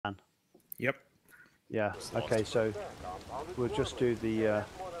Yep. Yeah. Okay. So we'll just do the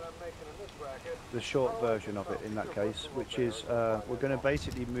short version of it in that case, which is we're going to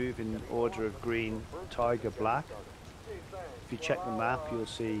basically move in order of green, tiger, black. If you check the map, you'll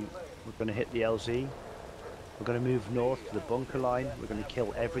see we're going to hit the LZ. We're going to move north to the bunker line. We're going to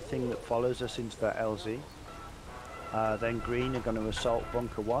kill everything that follows us into that LZ. Then green are going to assault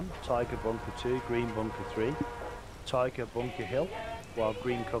bunker 1, tiger bunker 2, green bunker 3, tiger bunker hill, while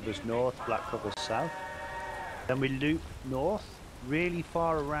green covers north, black covers south. Then we loop north, really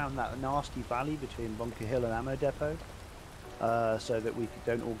far around that nasty valley between bunker hill and ammo depot, so that we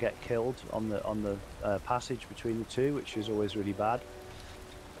don't all get killed on the passage between the two, which is always really bad.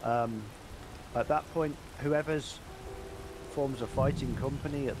 At that point, whoever's forms a fighting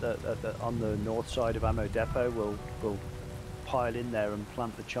company on the north side of ammo depot will pile in there and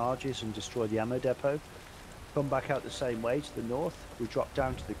plant the charges and destroy the ammo depot. Come back out the same way to the north. We drop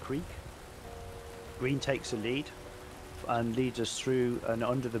down to the creek. Green takes the lead and leads us through and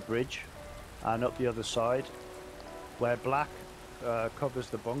under the bridge and up the other side, where black covers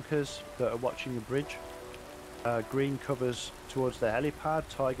the bunkers that are watching the bridge. Green covers towards the helipad.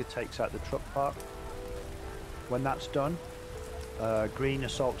 Tiger takes out the truck park. When that's done, green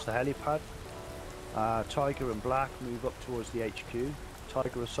assaults the helipad. Tiger and black move up towards the HQ.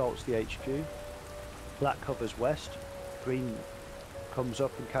 Tiger assaults the HQ. Black covers west. Green comes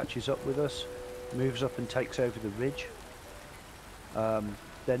up and catches up with us, moves up and takes over the ridge.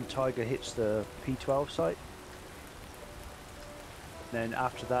 Then Tiger hits the P12 site. Then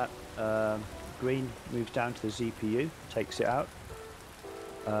after that, green moves down to the ZPU, takes it out.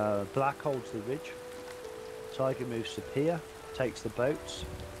 Black holds the ridge. Tiger moves to pier, takes the boats,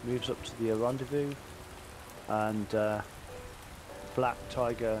 moves up to the rendezvous, and black,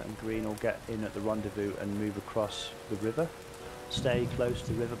 tiger and green will get in at the rendezvous and move across the river. Stay close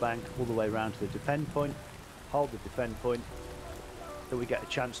to the riverbank all the way around to the defend point, hold the defend point, so we get a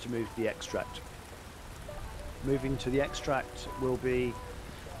chance to move to the extract. Moving to the extract will be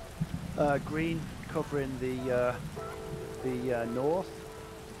green covering the north,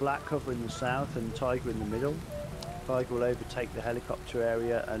 black covering the south, and tiger in the middle. Tiger will overtake the helicopter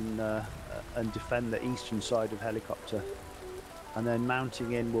area and defend the eastern side of helicopter. And then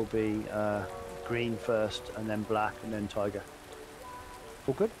mounting in will be green first, and then black, and then tiger.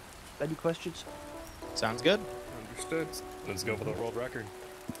 All good? Any questions? Sounds good. Understood. Let's go for the world record.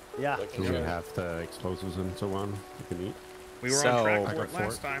 Yeah. Do we have the explosives and so on you can eat? We were on track for it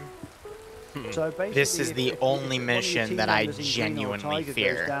last time. So this is the only mission that I genuinely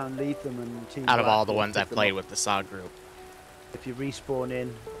fear down, leave them, and team out of all the black ones I've played with the SOG group. If you respawn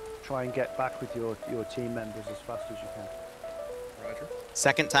in, try and get back with your team members as fast as you can. Roger.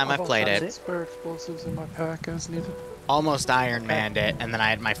 Second time I've played it. Spare explosives in my pack as needed. Almost Iron Manned it, and then I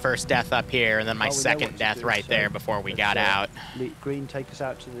had my first death up here, and then my second death right there before we got out. Green, take us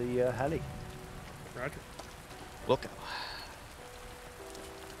out to the heli. Roger. We'll go.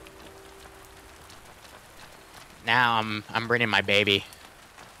 Now I'm bringing my baby.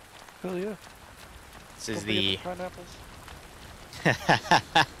 Hell yeah. This is the.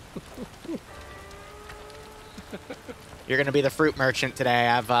 You're gonna be the fruit merchant today.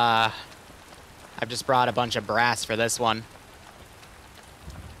 I've just brought a bunch of brass for this one.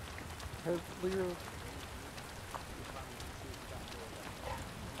 Liru.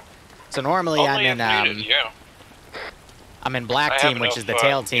 So normally I'm in black team, which is the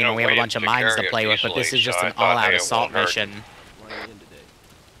tail team, and we have a bunch of mines to play with, but this is just an all-out assault mission.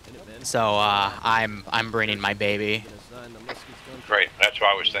 So I'm bringing my baby. Great, that's what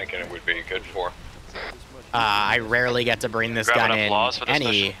I was thinking it would be good for. I rarely get to bring this gun in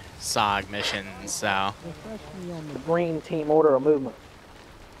any SOG missions, so. Green team order of movement.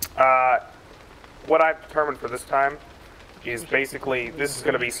 What I've determined for this time is basically this is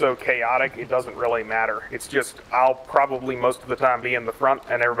going to be so chaotic it doesn't really matter. It's just I'll probably most of the time be in the front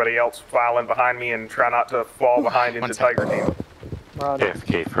and everybody else file in behind me and try not to fall behind into Tiger team.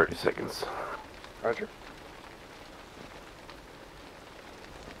 AFK 30 seconds. Roger.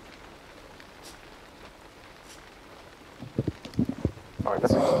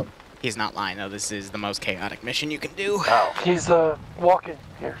 He's not lying though, this is the most chaotic mission you can do. Oh. He's walking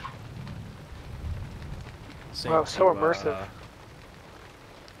here. Wow, so immersive.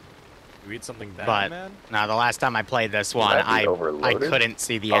 You eat something bad, But man? no, the last time I played this one, I couldn't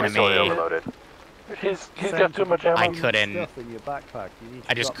see the enemy. He's got too much ammo. I couldn't.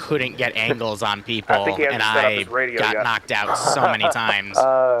 I just couldn't get angles on people, and I got knocked out so many times.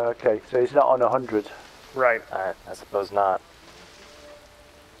 Okay, so he's not on 100. Right. I suppose not.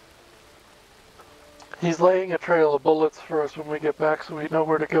 He's laying a trail of bullets for us when we get back, so we know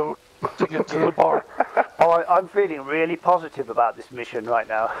where to go to get to the bar. Oh, I'm feeling really positive about this mission right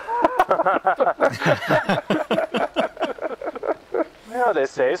now. Yeah, they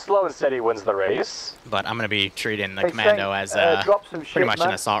say slow and steady wins the race. But I'm going to be treating the Hey, commando Frank, as drop some shit, pretty much an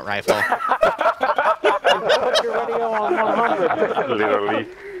man. assault rifle. Put your radio on 100. Literally.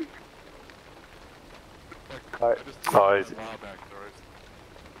 Alright, Oh, is-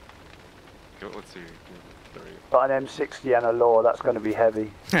 Let's see. got an M60 and a law, that's going to be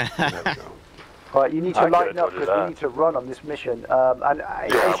heavy. there we go. Right, you need to I could've lighten up told you because we that. need to run on this mission. Yeah,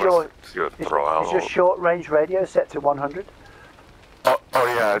 Is your throw out. short range radio set to 100? Oh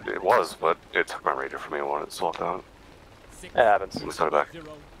yeah, it was, but it took my radio from me when it swapped out. It happens. Let's start back.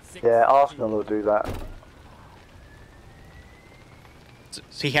 Yeah, Arsenal will do that. So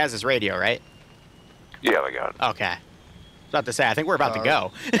he has his radio, right? Yeah, I got it. Okay. About to say, I think we're about to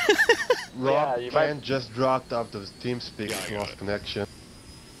go. Yeah, Rob you Ken might- just dropped off the TeamSpeak and lost connection.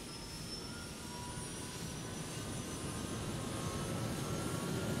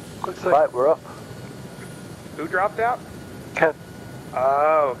 Looks like Right, we're up. Who dropped out? Ken.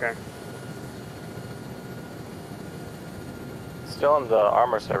 Oh, okay. Still in the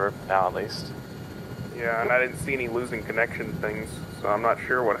armor server now, at least. Yeah, and I didn't see any losing connection things, so I'm not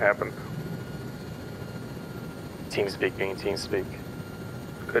sure what happened. TeamSpeak being TeamSpeak.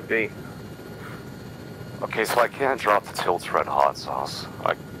 Could be. Okay, so I can't drop the Tilt's red hot sauce.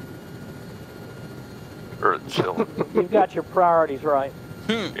 Or chill. You've got your priorities right.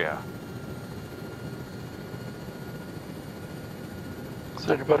 Yeah. Has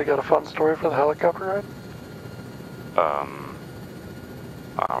anybody got a fun story for the helicopter ride? I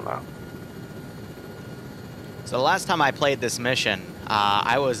don't know. So the last time I played this mission,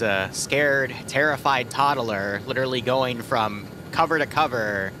 I was a scared, terrified toddler, literally going from cover to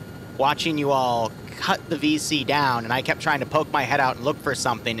cover, watching you all cut the VC down, and I kept trying to poke my head out and look for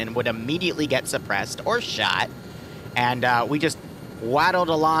something and would immediately get suppressed or shot. And we just waddled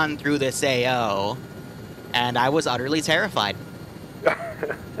along through this AO, and I was utterly terrified.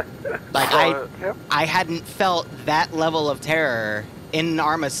 Like, I hadn't felt that level of terror in an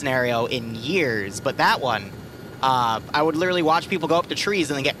Arma scenario in years, but that one, I would literally watch people go up to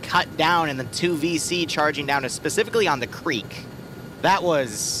trees and then get cut down, and then 2 VC charging down, specifically on the creek. That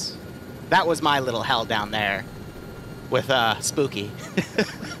was my little hell down there with Spooky.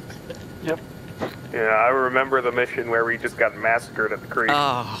 Yep. Yeah, I remember the mission where we just got massacred at the creek.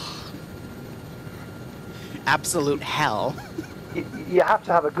 Oh, absolute hell. You have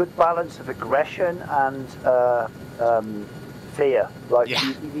to have a good balance of aggression and fear. Like Yeah.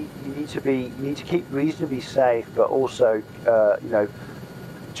 you need to keep reasonably safe, but also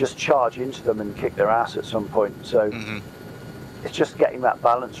just charge into them and kick their ass at some point. So it's just getting that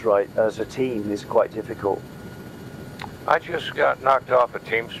balance right as a team is quite difficult. I just got knocked off of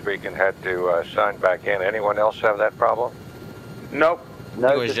TeamSpeak and had to sign back in. Anyone else have that problem? Nope. No,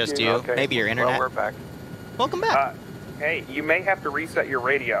 It was just you. Okay. Maybe your internet. Well, we're back. Welcome back. Hey, you may have to reset your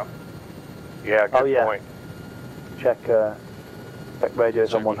radio. Yeah, good Oh, yeah. point. Check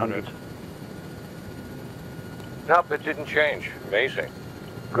radios on 100. Nope, it didn't change. Amazing.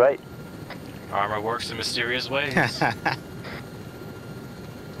 Great. Armor works in mysterious ways.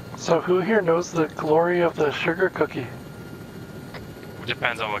 So who here knows the glory of the sugar cookie?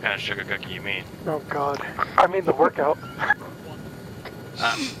 Depends on what kind of sugar cookie you mean. Oh God. I mean the workout.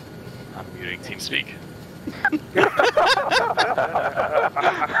 I'm muting TeamSpeak.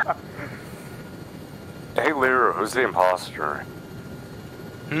 Hey, Liru, who's the imposter?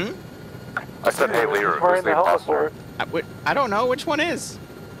 I said, hey, Liru, who's Wearing the the helmet for imposter? it. I don't know which one is.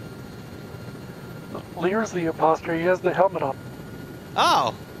 Lear's the imposter. He has the helmet on.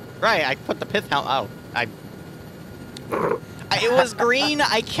 Oh, right. I put the pith helmet. It was green.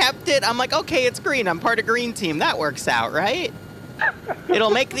 I kept it. I'm like, okay, it's green. I'm part of green team. That works out, right?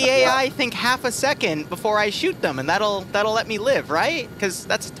 It'll make the AI think half a second before I shoot them, and that'll let me live, right? Because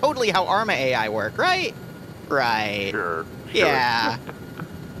that's totally how Arma AI work, right? Right. Sure. Yeah.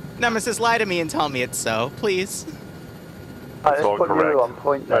 Nemesis, lie to me and tell me it's so, please. Let's all put correct. Liru on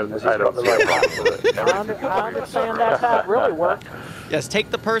point then, as he's I got don't the see right a problem with it. I understand that's how it really works. Yes, take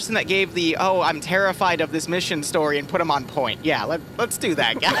the person that gave the, oh, I'm terrified of this mission story and put them on point. Yeah, let's do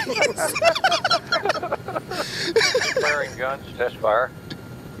that, guys. Firing guns, test fire.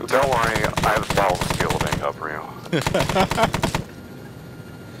 Don't worry, I have a battle skill to make up for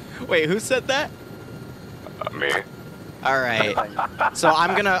you. Wait, who said that? Me. All right. So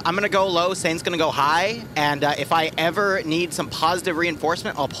I'm gonna go low. Saint's gonna go high, and if I ever need some positive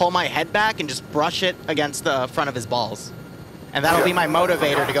reinforcement, I'll pull my head back and just brush it against the front of his balls, and that'll be my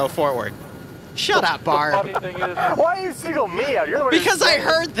motivator to go forward. Shut up, Barb. Funny thing is, Why are you singling me out? You're the one who's Because I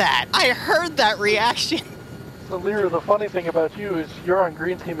heard that. I heard that reaction. so Liru, the funny thing about you is you're on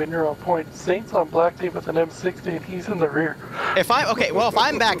green team and you're on point. Saint's on black team with an M60 and he's in the rear. If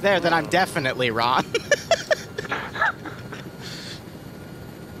I'm back there, then I'm definitely wrong.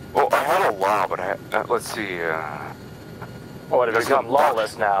 Well, I had a law, but let's see. What, it become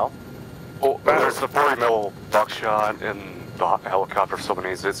lawless now? Well, there's the 40 mil buckshot and the helicopter. If someone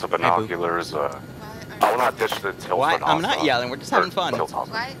needs it, so binoculars. I will not ditch the tilt. Why? I'm not yelling. We're just having fun.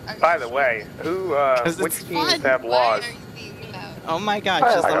 By the way, which teams have laws? Oh my God!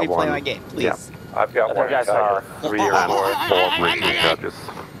 Just let me play my game, please. Yeah. I've got one. I saw 3 or 4 breaching judges.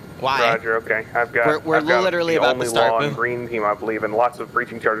 Why? Roger. Okay, I've got. We're I've got literally the about only to start, law Boo. on green team, I believe, and lots of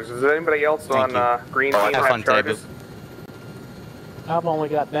breaching charges. Is there anybody else Thank on green team Have fun have charges? today, I've only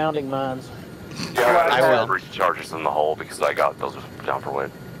got bounding mines. Yeah, I will. breaching charges in the hole because I got those down for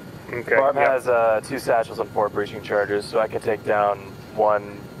weight. Okay. Barb yeah. has 2 satchels and 4 breaching charges, so I could take down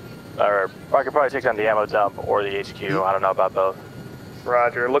one, or I could probably take down the ammo dump or the HQ. I don't know about both.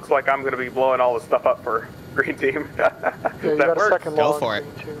 Roger. Looks like I'm going to be blowing all the stuff up for green team. Yeah, you that got a works. second Go law for on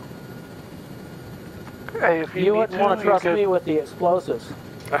it. green, too. Hey, if you, You need wouldn't want to you trust could me with the explosives.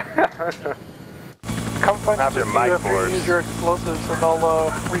 come find After me my after you course. use your explosives and I'll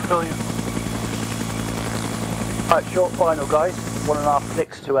refill you. Right, short final, guys. 1.5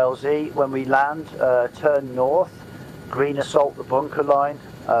 clicks to LZ. When we land, turn north. Green assault the bunker line.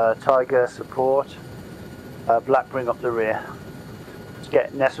 Tiger support. Black bring up the rear. Just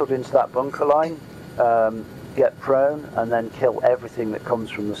get nestled into that bunker line. Get prone and then kill everything that comes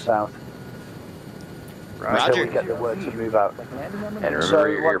from the south. Until we get the word to move out. And remember So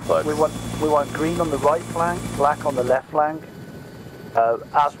your earplugs. we want green on the right flank, black on the left flank.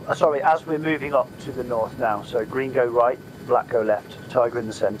 As we're moving up to the north now. So green go right, black go left. Tiger in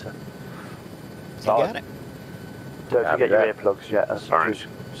the centre. You got it. Don't Copy forget your that. earplugs yet, as Bruce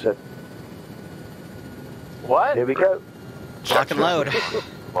said. What? Here we go. Lock and load.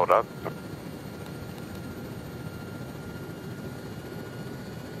 Load up.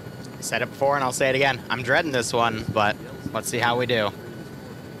 I said it before and I'll say it again. I'm dreading this one, but let's see how we do.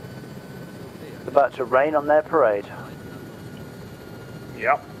 It's about to rain on their parade.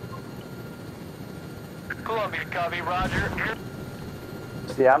 Yep. Columbia, copy, Roger.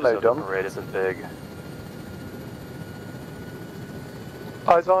 It's the ammo The dump. parade isn't big.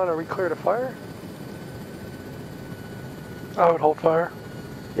 Eyes on, are we clear to fire? I would hold fire.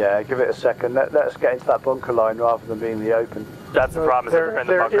 Yeah, give it a second. Let us get into that bunker line rather than being in the open. That's the problem, is they're in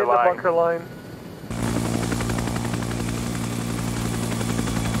the bunker line. bunker line.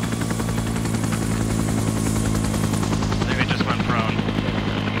 I think they just went prone.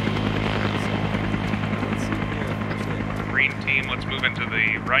 Green team, let's move into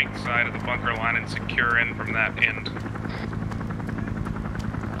the right side of the bunker line and secure in from that end.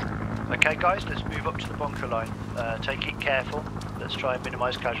 Okay guys, let's move up to the bunker line. Take it careful. Let's try and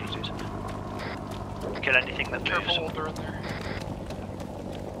minimise casualties. Kill anything that moves.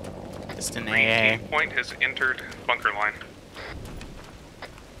 Just an Green AA. team point has entered bunker line.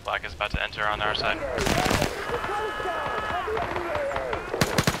 Black is about to enter on our side.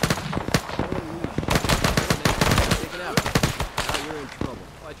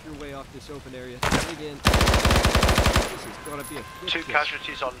 This open area. Dig in. This is gonna be a 2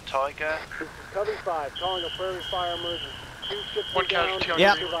 casualties on Tiger. This is Covey 5, calling a prairie fire emergency. 2 ships One down, casualty on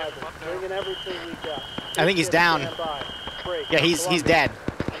Yep. survivors. Bringing everything we got. I think he's down. Yeah, he's dead.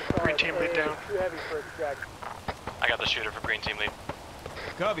 Green team lead down. Too heavy for extraction. I got the shooter for green team lead.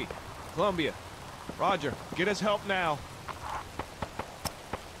 Covey, Columbia. Roger, get us help now.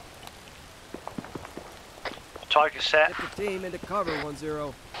 Tiger set. Get the team into cover,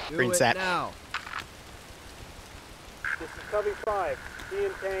 1-0. Do Green it set. now. This is Covey 5.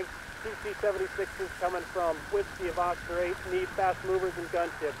 Seeing tanks, 2 C-76s coming from Whiskey of Oscar 8. Need fast movers and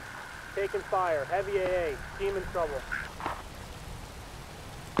gunships. Taking fire. Heavy AA. Team in trouble.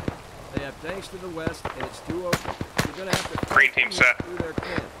 They have tanks to the west, and it's too open. You're gonna have to Green team set. through their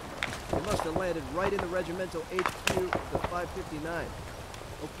camp. They must have landed right in the regimental HQ of the 559.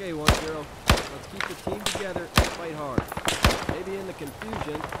 Okay, 1-0. Let's keep the team together and fight hard. Maybe in the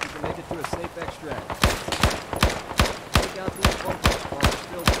confusion, we can make it to a safe extract. Take out these bunkers while they're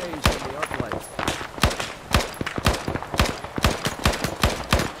still phased from the arc lights.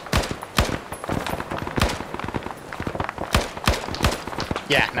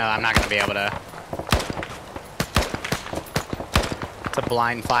 Yeah, no, I'm not gonna be able to. It's a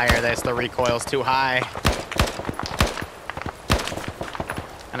blind fire. The recoil's too high.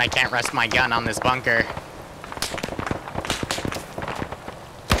 And I can't rest my gun on this bunker.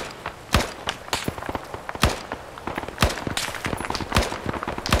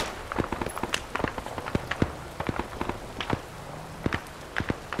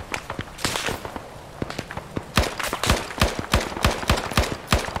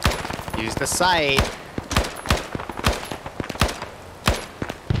 sight.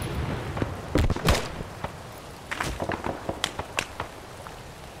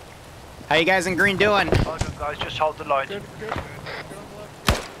 How you guys in green doing? Hold on, guys, just hold the line. Good.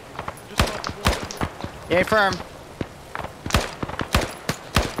 Yay, firm.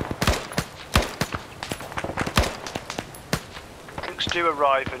 Things do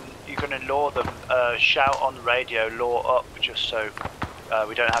arrive and you're going to lure them. Shout on the radio, lure up, just so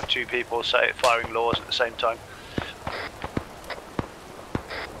we don't have two people firing lures at the same time.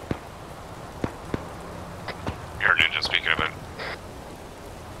 You heard Ninja speaking of it.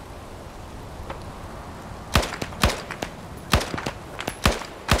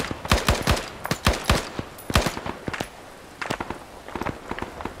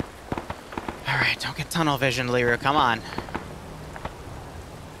 Alright, don't get tunnel vision, Liru, come on.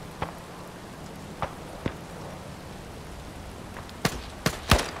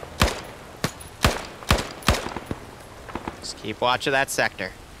 Just keep watch of that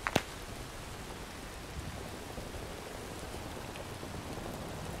sector.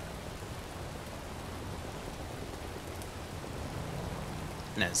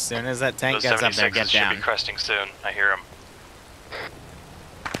 And as soon as that tank gets up there, get should down. be cresting soon. I hear him.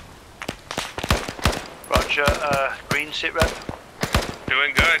 Roger, green sit rep.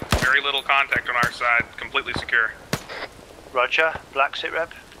 Doing good. Very little contact on our side. Completely secure. Roger, black sit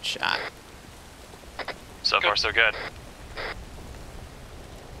rep. Shot. So far, so good.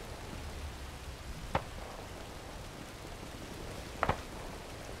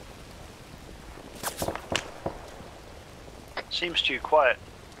 Seems too quiet.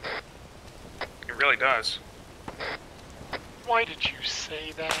 It really does. Why did you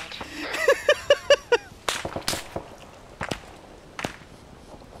say that?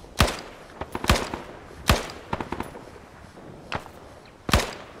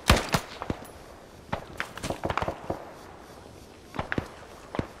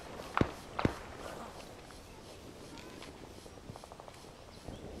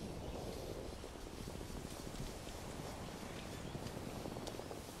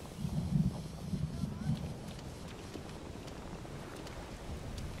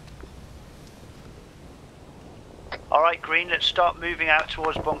 Alright, green, let's start moving out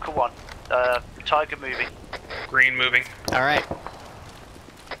towards bunker 1. Tiger moving. Green moving. Alright.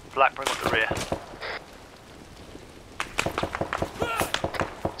 Black, bring up the rear.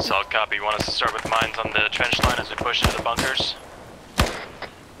 Solid copy. You want us to start with mines on the trench line as we push into the bunkers?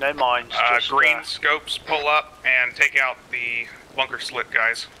 No mines, just... Green scopes pull up and take out the bunker slit,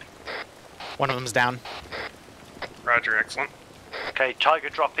 guys. One of them's down. Roger, excellent. Okay, Tiger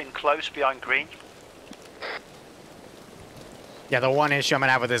drop in close behind green. Yeah, the one issue I'm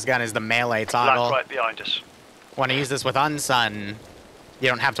gonna have with this gun is the melee toggle. Black right behind us. When I use this with Unsun, you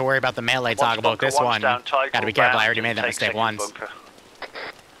don't have to worry about the melee toggle, but with this one, down, gotta be careful. I already made that mistake once. Bunker.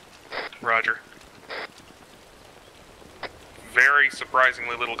 Roger. Very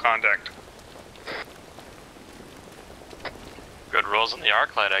surprisingly little contact. Good rolls on the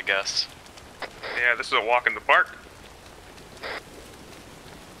arc light, I guess. Yeah, this is a walk in the park.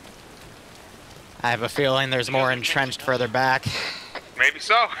 I have a feeling there's more entrenched further back. Maybe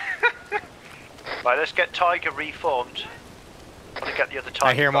so. Right, let's get Tiger reformed. I want to get the other Tiger.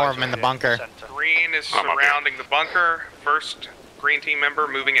 I hear more of them in the bunker. Green is surrounding the bunker. First green team member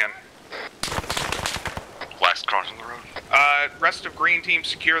moving in. Black's crossing the road. Rest of green team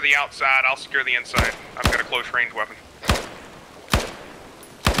secure the outside. I'll secure the inside. I've got a close range weapon.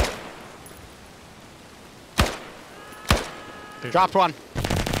 Dropped one.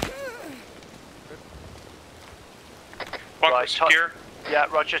 Bunker right, secure. Yeah,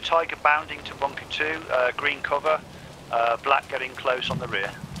 Roger. Tiger bounding to bunker 2. Green cover. Black getting close on the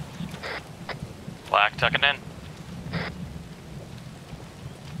rear. Black tucking in.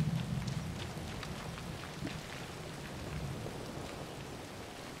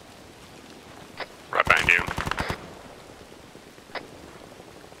 Right behind you.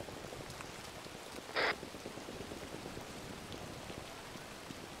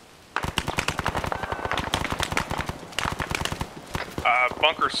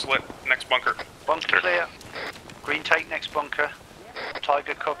 Bunker slit, next bunker. Bunker clear. Green take next bunker.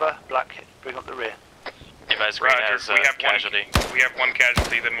 Tiger cover. Black bring up the rear. Advise green Roger, has we have casualty. We have one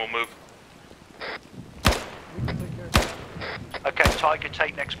casualty, then we'll move. Okay, Tiger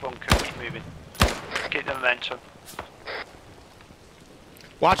take next bunker. Keep moving. Keep the momentum.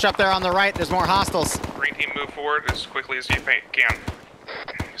 Watch up there on the right, there's more hostiles. Green team move forward as quickly as you can.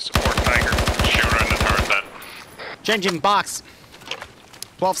 Support Tiger. Shoot right in the turret then. Changing box.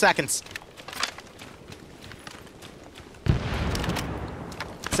 12 seconds.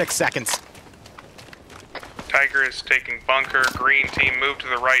 6 seconds. Tiger is taking bunker. Green team, move to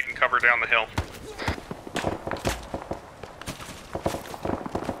the right and cover down the hill.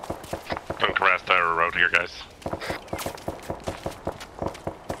 Don't harass Tower Road here, guys.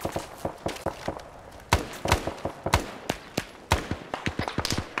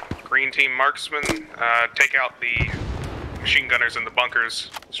 Green team marksman, take out the machine gunners in the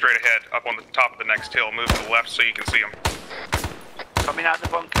bunkers straight ahead, up on the top of the next hill. Move to the left so you can see them. Coming out the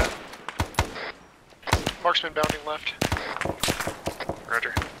bunker. Marksman bounding left.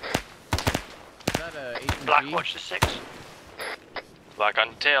 Roger. Is that a H&G? Black, watch the 6. Black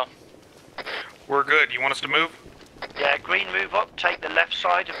on tail. We're good. You want us to move? Yeah, green move up, take the left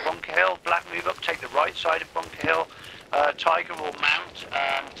side of Bunker Hill. Black move up, take the right side of Bunker Hill. Tiger will mount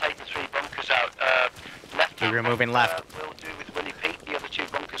and take the 3 bunkers out. Left. We're moving left. We'll do with Willie Pete. The other 2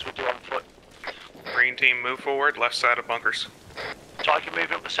 bunkers we'll do on foot. Green team, move forward. Left side of bunkers. Tiger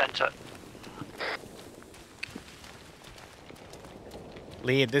moving up the center.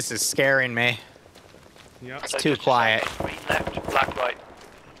 Lead, this is scaring me. Yep. It's too quiet. Green left, black right.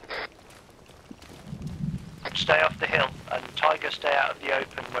 Stay off the hill, and Tiger stay out of the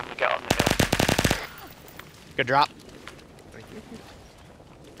open when we get on the hill. Good drop. Thank you.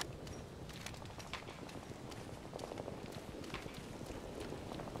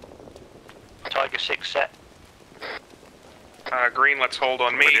 Tiger 6 set. Green, let's hold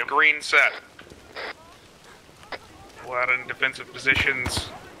on me. Green set. Pull out in defensive positions.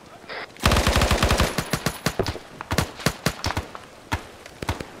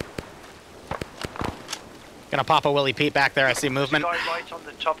 Gonna pop a Willie Pete back there. I see movement. Guy right on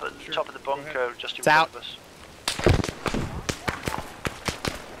the top of the bunker, just in It's front out. of us.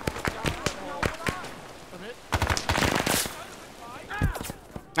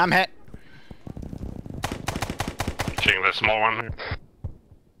 I'm hit. Shooting the small one.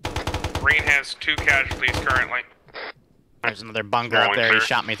 Green has 2 casualties currently. There's another bunker up there. He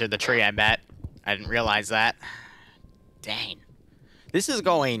shot me through the tree, I bet. I didn't realize that. Dang. This is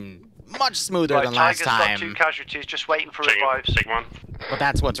going much smoother than last Tiger's time. got 2 casualties, just waiting for revives. Take one. But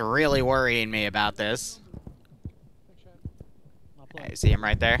that's what's really worrying me about this. I see him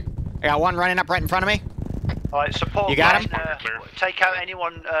right there. I got one running up right in front of me. Alright, support. You got him? Take out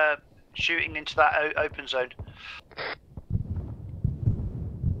anyone shooting into that open zone.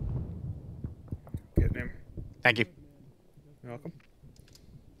 Getting him. Thank you. You're welcome.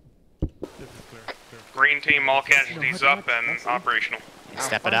 Green team, all casualties up and operational.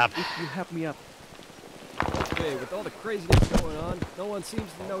 Step it up. You help me up. Okay, with all the craziness going on, no one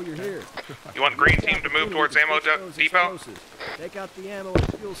seems to know you're here. You want green team to move towards ammo depot? Take out the ammo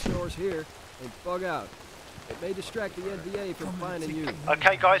and fuel stores here and bug out. It may distract the NVA from finding you.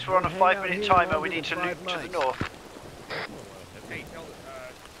 Okay, guys, we're on a Hang out 5-minute here timer. longer We need to than loop 5 to the nights. north. Hey, tell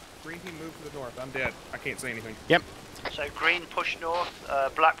green team move to the north. I'm dead. I can't say anything. Yep. So green push north,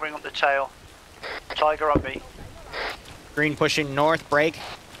 black bring up the tail. Tiger on me. Green pushing north, break.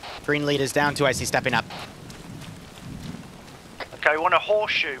 Green lead is down, 2 I see stepping up. Okay, we want a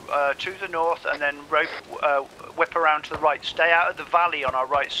horseshoe to the north and then rope, whip around to the right. Stay out of the valley on our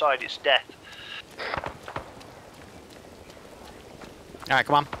right side, it's death. Alright,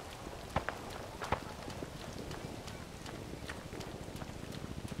 come on.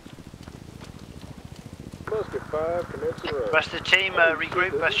 Musket 5, commence the road. Rest of the team,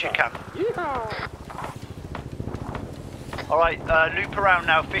 regroup best you can. Alright, loop around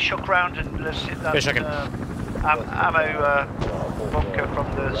now, fish hook round and let's hit that Fish hooking. ammo bunker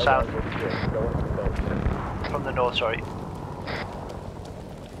from the south. From the north, sorry.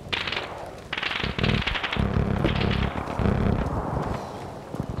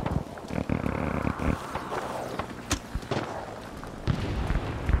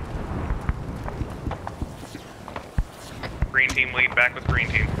 Green team lead back with green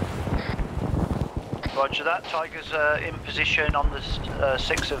team. Roger that. Tiger's in position on the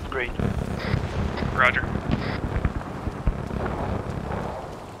 6 of green. Roger.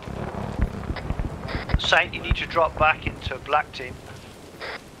 Saint, you need to drop back into black team.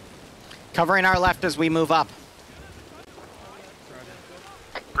 Covering our left as we move up.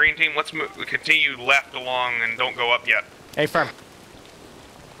 Green team, let's move, continue left along and don't go up yet. Hey, firm.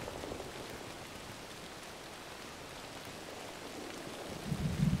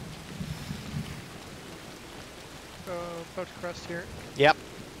 About to crest here. Yep.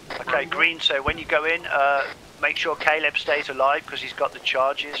 Okay, green, so when you go in, make sure Caleb stays alive because he's got the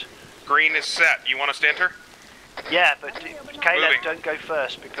charges. Green is set. You want us to enter? Yeah, but Caleb, Moving. don't go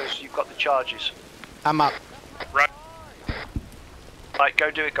first because you've got the charges. I'm up. Right. Right,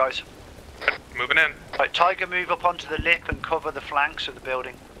 go do it, guys. Moving in. Right, Tiger, move up onto the lip and cover the flanks of the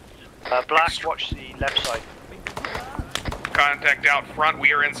building. Black, watch the left side. contact out front.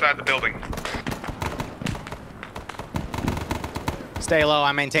 We are inside the building. Stay low.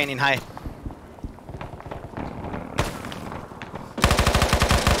 I'm maintaining high.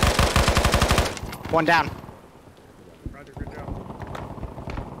 One down. Roger, good job.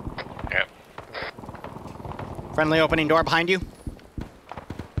 Yep. Friendly opening door behind you.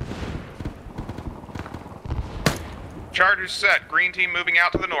 Chargers set. Green team moving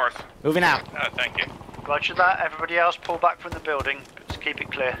out to the north. Moving out. Thank you. Roger that. Everybody else pull back from the building. Let's keep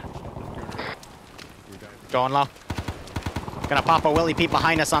it clear. Going low. Gonna pop a Willie Pete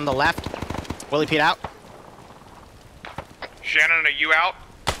behind us on the left. Willie Pete out. Shannon, are you out?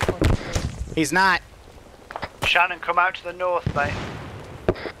 He's not. Shannon, come out to the north, mate.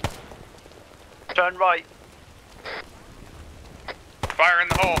 Turn right. Fire in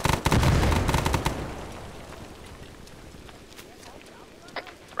the hole.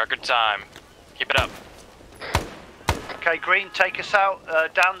 Record time. Keep it up. Okay, Green, take us out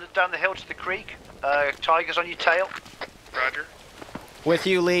down the hill to the creek. Tiger's on your tail. Roger. With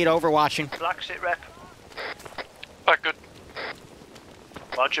you, lead, overwatching. Black, sit rep. Back good.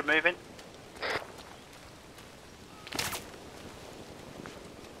 Roger, moving.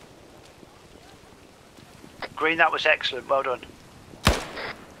 Green, that was excellent. Well done.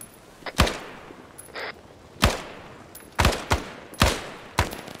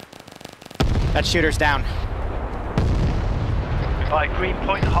 That shooter's down. Alright, Green,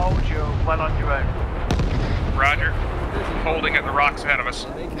 point and hold. You're well on your own. Roger. Holding at the rocks ahead of us.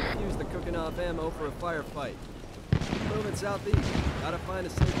 They confuse the cooking off ammo for a firefight. Moving southeast. Gotta find a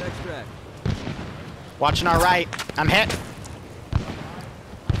safe extract. Watching our right. I'm hit.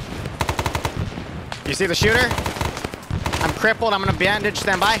 You see the shooter? I'm crippled. I'm gonna bandage.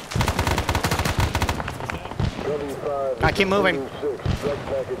 Stand by. I keep moving.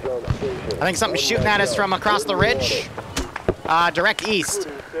 I think something's shooting at us from across the ridge. Direct east.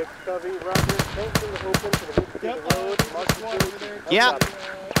 Yep.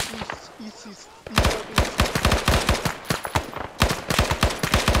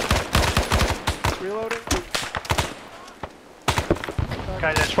 Reloading.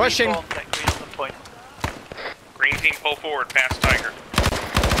 Okay, let's pushing. reform. Get Green on the point. Green team pull forward past Tiger.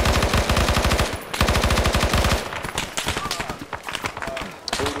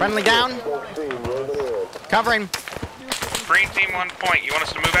 Friendly down. Covering. Green team on point. You want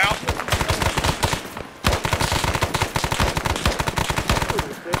us to move out?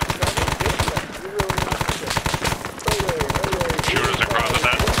 Shooters across the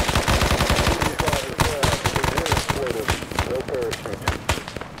net.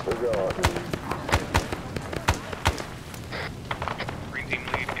 Green team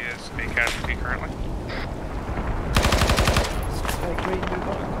lead is a casualty currently.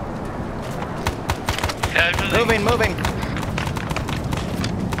 Moving, moving.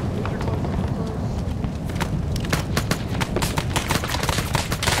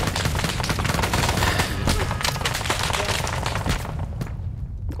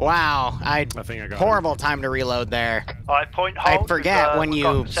 Wow, horrible time to reload there. Alright, point hold. I forget when We've you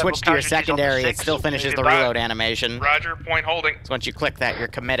got switch to your several casualties on the secondary, it six. still finishes the Moving back. reload animation. Roger, point holding. So once you click that, you're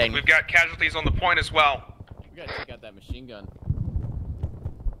committing. We've got casualties on the point as well. We gotta check out that machine gun.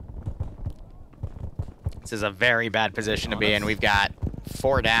 This is a very bad position to be in. We've got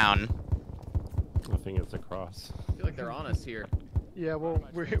 4 down. I think it's across. I feel like they're on us here. Yeah, well,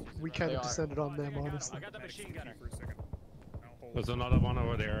 we kind of descended on them, honestly. I got the machine gunner. There's another one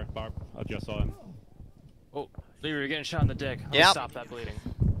over there, Barb. I just saw him. Oh, Liru, you're getting shot in the dick. Yep. Stop that bleeding.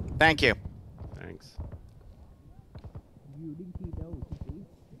 Thank you. Thanks.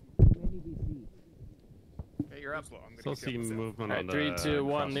 Okay, you're up. Still see movement on the... 3, 2,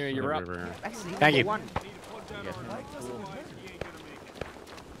 1, across Liru, you're the up. river. Thank you. Thank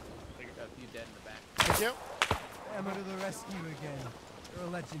you. Emma to the rescue again. You're a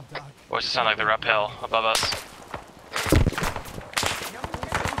legend, Doc. Voices sound like they're uphill above us.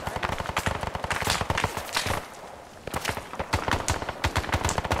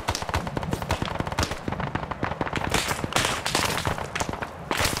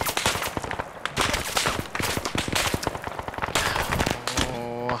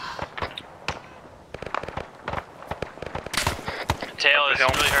 Tail is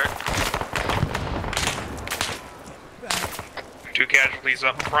really hurt. 2 casualties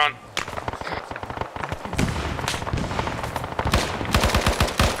up front.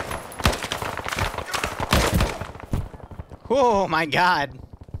 Oh my god.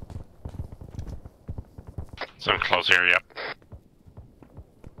 So close here, yep.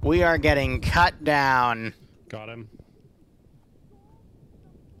 We are getting cut down. Got him.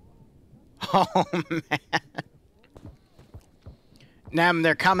 Oh man. Nem,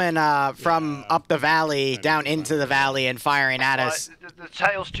 they're coming from up the valley, down into the valley, and firing at us. The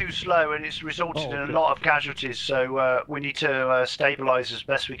tail's too slow, and it's resulted in a lot of casualties, so we need to stabilize as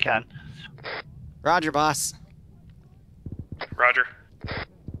best we can. Roger, boss. Roger.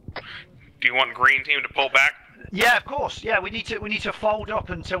 Do you want green team to pull back? Yeah, of course. Yeah, we need to fold up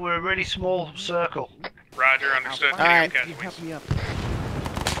until we're a really small circle. Roger, understood. All right.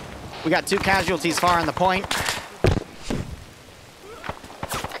 We got 2 casualties far on the point.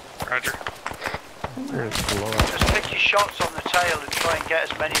 Roger. Just pick your shots on the tail and try and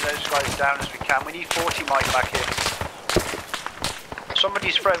get as many of those guys down as we can. We need 40 mic back here.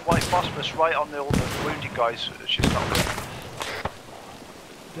 Somebody's thrown white phosphorus right on all the wounded guys. It's just not good.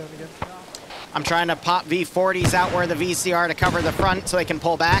 I'm trying to pop V40s out where the VC are to cover the front so they can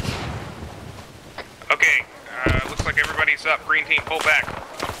pull back. Okay, looks like everybody's up. Green team, pull back.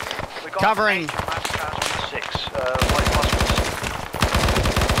 We got Covering. 6 white phosphorus.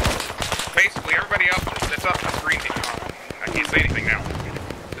 Basically, everybody up that's up is green team. I can't say anything now.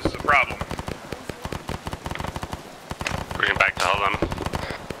 This is a problem. Bring back to all them.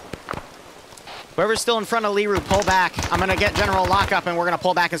 Whoever's still in front of Liru, pull back. I'm gonna get general lockup and we're gonna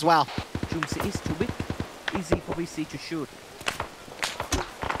pull back as well. Jumps, it is too big. Easy for VC to shoot.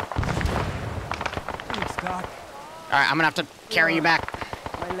 Alright, I'm gonna have to carry you back.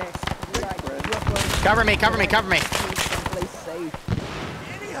 My legs. Cover me, cover me, cover me. Someplace safe.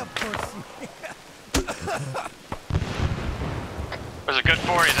 Those are good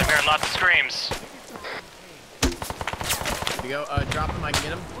 40s. I'm hearing lots of screams. Here we go. Drop him. I can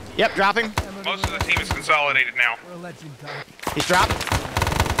get him. Yep, dropping. Most of the team is consolidated now. He's dropped.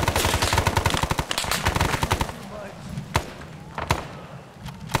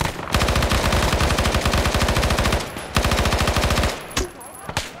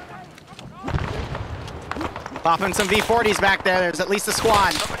 Popping some V40s back there. There's at least a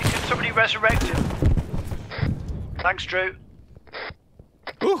squad. Somebody resurrect him. Thanks, Drew.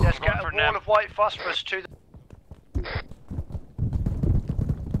 Ooh. Let's get a wall of white phosphorus to the...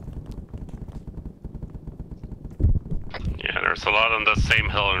 Yeah, there's a lot on the same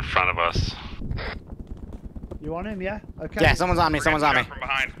hill in front of us. You on him, yeah? Okay. Yeah, someone's on me, someone's on me. From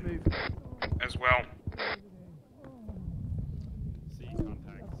behind as well.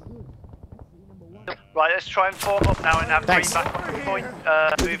 Right, let's try and form up now and have 3 back on the point,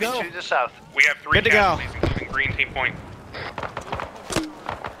 moving to the south. We have 3 Good to go. casualties, including green team point.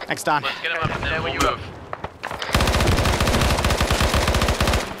 Thanks, Don. Let's get him up and then we'll move.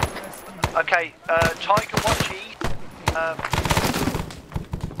 Okay, Tiger, watch E.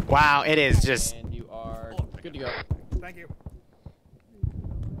 Wow, it is just... And you are good to go. Thank you.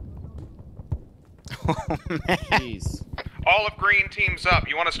 Oh, man. Jeez. All of green team's up.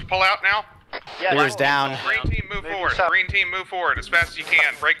 You want us to pull out now? Yeah, Liru's down. Green team, move forward. Green team, move forward as fast as you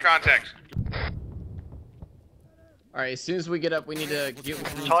can. Break contact. All right, as soon as we get up, we need to get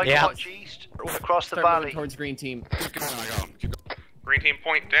Tiger, watch east, across the valley. towards green team. Green team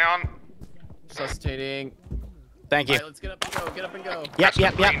point down. Resuscitating. Thank you. All right, let's get up and go. Get up and go. Yep,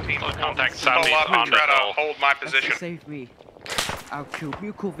 yep, yep. Green team, Contact pull up Sandy and on the try to hill. hold my position. Save me. I'll kill.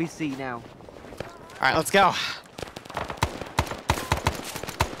 You call VC now. Alright, let's go.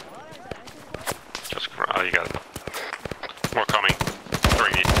 Just, oh, you got it. More coming.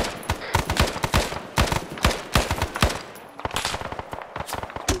 3.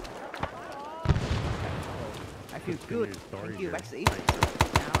 I feel good. Thank you, VC.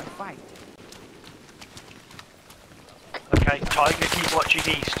 Now I fight. Okay, Tiger, keep watching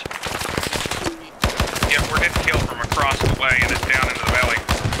east. Yep, we're getting killed from across the way and it's down into the valley.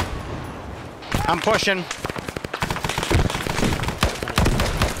 I'm pushing.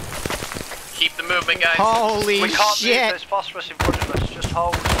 Keep the movement, guys. Holy We can't shit. move, there's phosphorus in front of us. Just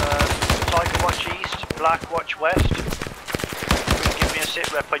hold. Tiger, watch east. Black, watch west. Give me a sit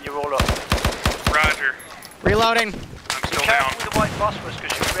rep when you're all up. Roger. Reloading. I'm still Be down. careful with the white phosphorus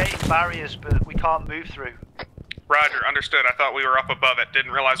because you're creating barriers, but we can't move through. Roger, understood. I thought we were up above it.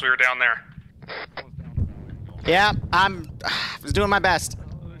 Didn't realize we were down there. Yeah, I was doing my best.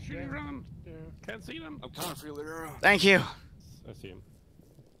 Can't see them. I'm coming for you, Liru. Thank you. I see him.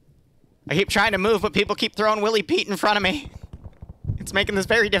 I keep trying to move, but people keep throwing Willie Pete in front of me. It's making this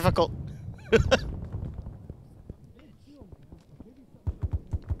very difficult.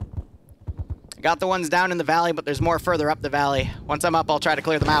 Got the ones down in the valley, but there's more further up the valley. Once I'm up, I'll try to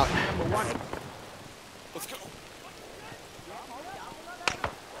clear them out. Let's go.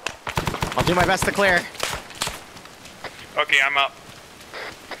 I'll do my best to clear. Okay, I'm up.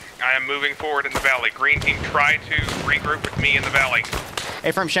 I am moving forward in the valley. Green team, try to regroup with me in the valley.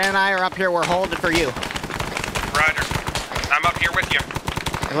 Hey, from Shannon and I are up here. We're holding for you. Roger. I'm up here with you.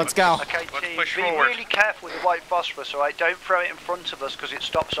 Let's go. Okay, Let's team, push be forward. really careful with the white phosphorus, alright? Don't throw it in front of us because it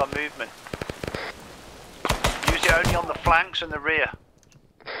stops our movement. Use it only on the flanks and the rear.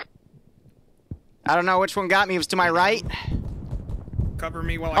 I don't know which one got me. It was to my right. Cover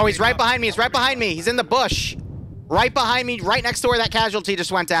me while I Oh, he's clean right up. behind me. He's right behind me. He's in the bush. Right behind me, right next to where that casualty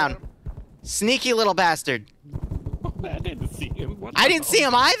just went down. Sneaky little bastard. I didn't see him. What I the didn't see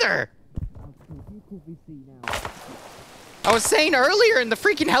hell? him either. I was saying earlier in the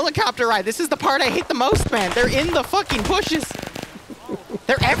freaking helicopter ride, this is the part I hate the most, man. They're in the fucking bushes.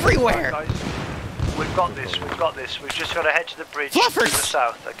 They're everywhere. Right, guys. We've got this, we've got this. We've just got to head to the bridge Fluffers. to the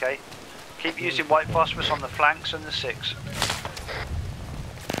south, okay? Keep using white phosphorus on the flanks and the 6.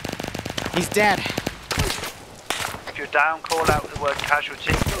 He's dead. If you're down, call out the word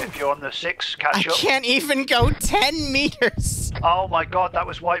casualty. If you're on the 6, I catch up. can't even go 10 meters. Oh my god, that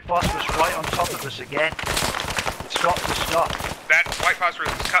was white phosphorus right on top of us again. It's got to stop. That white phosphorus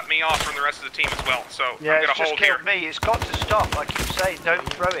has cut me off from the rest of the team as well, so Yeah, I'm it's gonna just hold here. killed me. It's got to stop. I keep saying,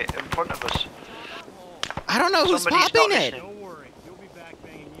 don't throw it in front of us. I don't know who's Somebody's popping not it. listening.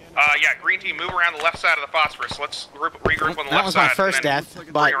 Yeah, green team, move around the left side of the phosphorus. Let's regroup on the That left was side. my first and then death,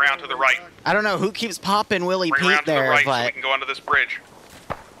 bring but around to the right. I don't know who keeps popping Willie Bring around Pete to the there, right so we but can go under this bridge.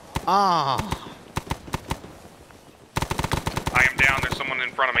 oh, I am down. There's someone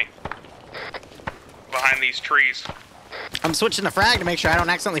in front of me. Behind these trees. I'm switching to frag to make sure I don't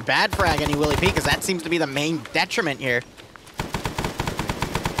accidentally bad frag any Willie Pete, because that seems to be the main detriment here.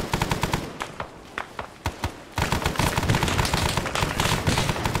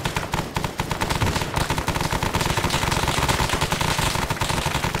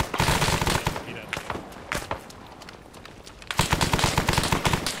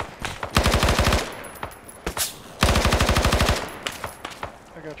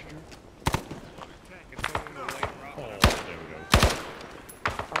 I got you, Drew.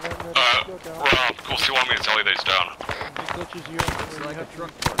 Ronald, cool. See, want me to tell you that he's down. It's like a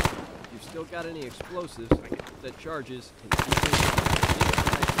truck park. You've still got any explosives that charges.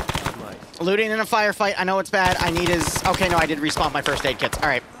 Looting in a firefight. I know it's bad. I need his. Okay, no, I did respawn my first aid kits. All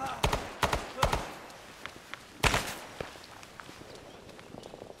right.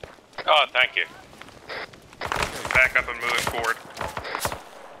 Oh, thank you. Back up and moving forward.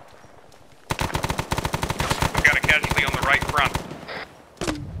 We've got a casualty on the right front.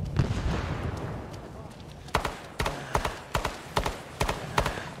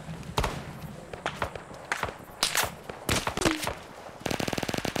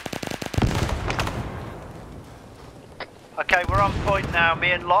 Okay, we're on point now.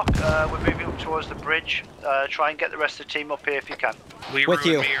 Me and Locke, we're moving up towards the bridge. Try and get the rest of the team up here if you can. Liru With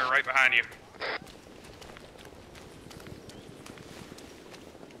you. and me are right behind you.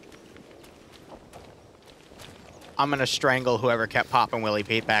 I'm gonna strangle whoever kept popping Willie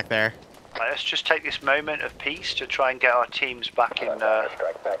Pete back there. Right, let's just take this moment of peace to try and get our teams back in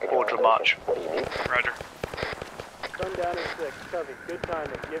order of march. Roger. Sundown in 6. Covey, good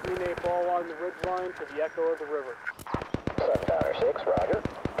timing. Give me Napalm along the ridge line to the echo of the river. Sundowner 6, roger.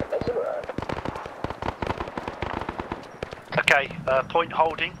 Makes it run. Okay, point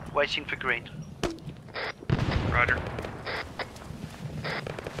holding, waiting for green. Roger.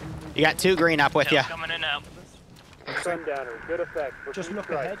 You got 2 green up with you. Coming in now. Sundowner, good effect. Just Repeat look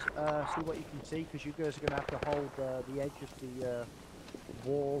strike. ahead, see what you can see, because you guys are going to have to hold the edge of the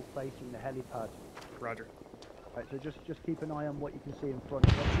wall facing the helipad. Roger. Right, so just keep an eye on what you can see in front.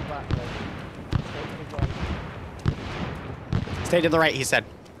 Watch your back, though. Stay to the right. Stay to the right, he said.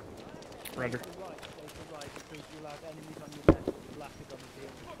 Roger. Stay to the right, because you'll have enemies on your left. Black is on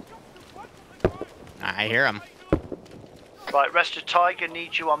the field. I hear him. Right, rest of Tiger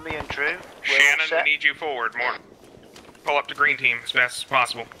needs you on me and Drew. We're all Shannon, set. we need you forward more. Pull up to green team as fast as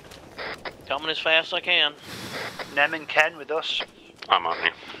possible. Coming as fast as I can. Nem and Ken with us. I'm on you.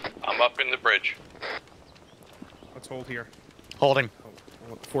 I'm up in the bridge. Let's hold here. Holding.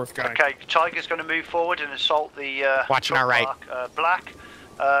 Oh, fourth guy. Okay, Tiger's going to move forward and assault the Watching our right. Black.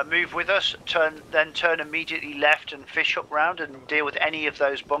 Move with us, then turn immediately left and fish up round and deal with any of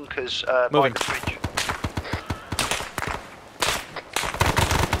those bunkers by Moving. the bridge.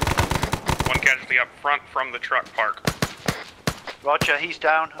 One casualty up front from the truck park. Roger, he's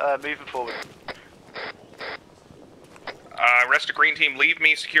down, moving forward. Rest of green team, leave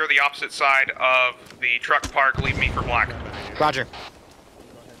me, secure the opposite side of the truck park, leave me for black. Roger.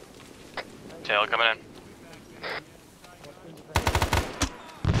 Tail coming in.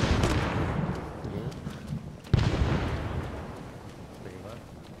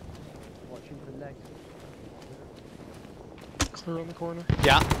 Watching for legs. Clear on the corner.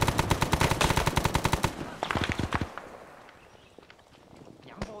 Yeah.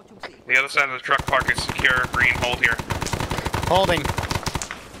 The other side of the truck park is secure. Green, hold here. Holding.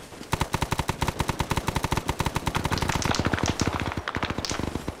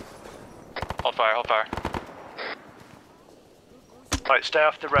 Hold fire, hold fire. Right, stay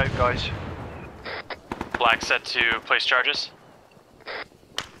off the road, guys. Black set to place charges.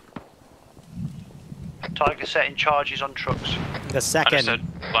 Tiger setting charges on trucks. The second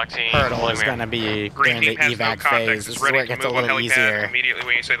Black team, hurdle is going to be during the evac phase. This is where it gets a little easier. Immediately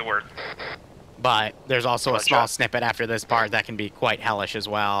when you say the word. But there's also a small snippet after this part that can be quite hellish as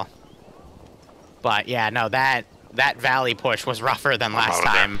well. But yeah, no, that valley push was rougher than last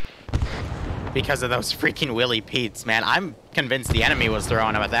time. Because of those freaking Willy Pete's, man. I'm convinced the enemy was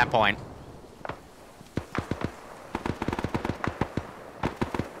throwing them at that point.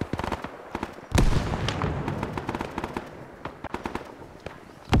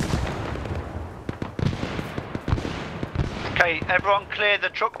 Okay, everyone clear the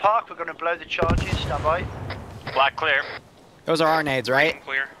truck park. We're going to blow the charges. Stand by. Black clear. Those are our nades, right?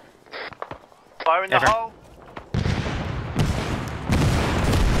 Clear. Fire in the hole.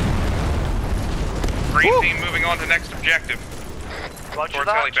 Green team moving on to next objective. Roger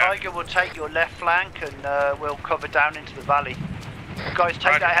that. Tiger will take your left flank and we'll cover down into the valley. Guys,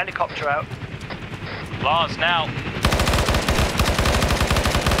 take that helicopter out. Laws now.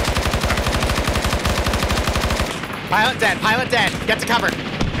 Pilot dead, pilot dead. Get to cover.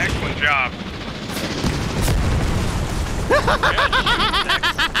 Excellent job.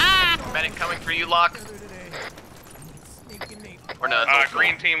 Medic coming for you, Locke. Or no,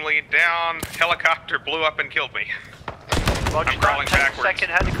 green team lead down. Helicopter blew up and killed me. Roger, I'm crawling take backwards. the second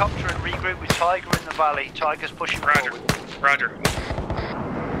helicopter and regroup with Tiger in the valley. Tiger's pushing forward. Roger.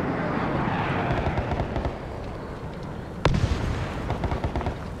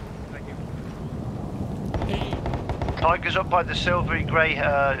 Tiger's up by the silvery grey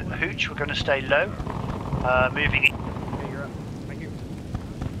hooch. We're going to stay low. Moving in.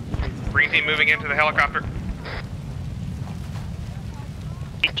 Green team moving into the helicopter.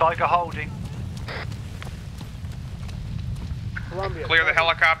 Tiger holding. Clear the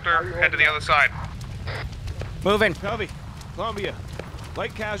helicopter, head to the other side. Moving. Covey, Columbia,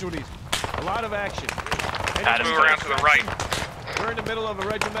 light casualties, a lot of action. Let's move around to the right. We're in the middle of a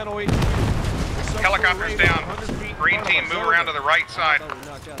regimental HQ. Helicopter's down. Green team, move around to the right side.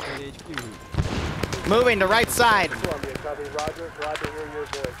 Moving to right side.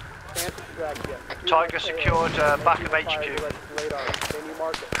 Tiger secured back of HQ.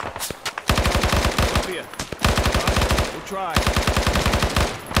 Columbia, we'll try.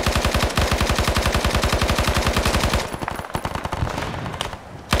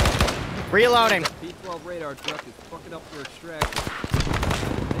 Reloading. P-12 radar truck is fucking up your extraction.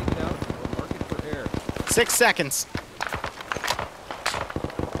 Take it out or mark it for air. 6 seconds.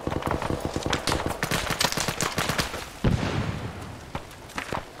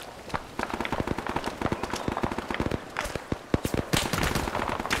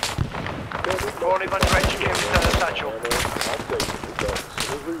 Rolling under HQ with satchel.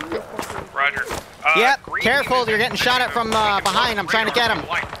 Roger. Yep, careful, you're getting shot at from behind. I'm trying to get him.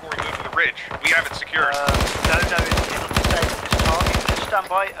 Before we move to the ridge. We have it secured. No, it'll stay with this target. Just stand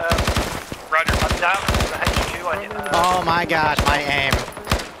by. Roger. I'm down to the HQ. I hit, Oh my gosh, my aim.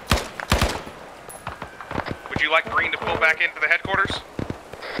 Would you like Green to pull back into the headquarters?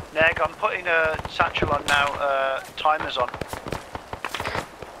 Neg, I'm putting a satchel on now. Timers on.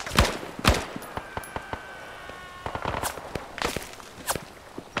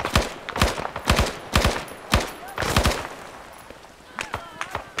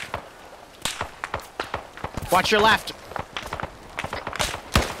 Watch your left.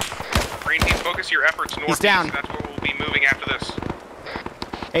 Green team, focus your efforts northeast. He's down. That's where we'll be moving after this.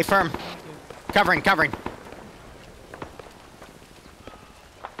 Hey, firm. Covering, covering.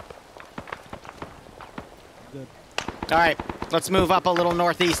 All right, let's move up a little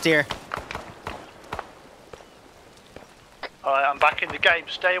northeast here. Alright, I'm back in the game.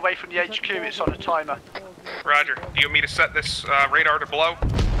 Stay away from the HQ. It's on a timer. Roger. Do you want me to set this radar to blow?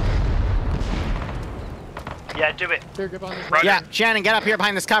 Yeah, do it. Roger. Yeah, Shannon, get up here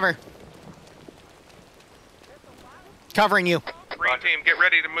behind this cover. Covering you. Green team, get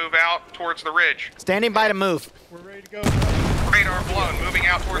ready to move out towards the ridge. Standing by to move. We're ready to go. Radar blown, moving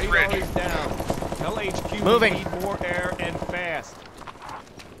out towards the ridge. Radar is down. Tell HQ Moving. we need more air and fast.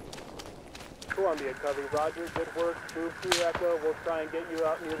 Columbia, Covey, Roger, good work. Move through Echo. We'll try and get you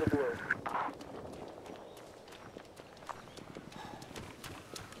out near the blue.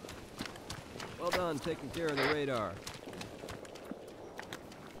 Well done, taking care of the radar.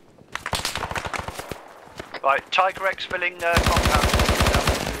 Right, Tiger X filling compound.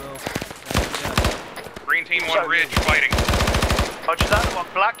 team, one ridge fighting. Roger that. I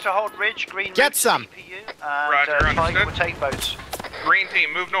want black to hold ridge, green Get move some. CPU, and Roger, Tiger understood. will take boats. Green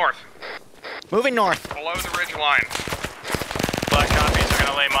team, move north. Moving north. Below the ridge line. Black copies are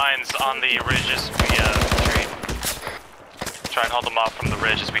gonna lay mines on the ridge as we retreat. Try and hold them off from the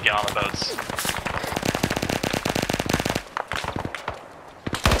ridge as we get on the boats.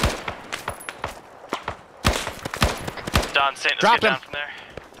 Don, Saint, let's Drop get him. down from there.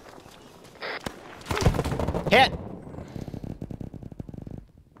 Hit.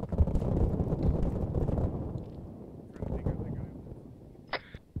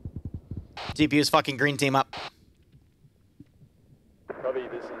 GPU's fucking green team up. Cubby,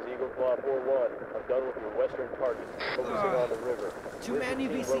 this is Eagle Claw 4-1. I'm done with your western target. Focusing on the river. Two-man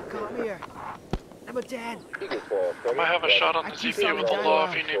UVC, come here. Number 10. Eagle Claw, I might have a shot on the CPU with the law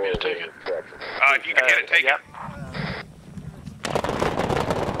if you need me to take it. If you can get it, take it.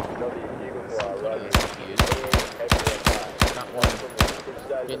 Got one.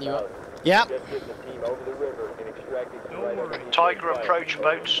 Getting you up. Yep. Tiger approach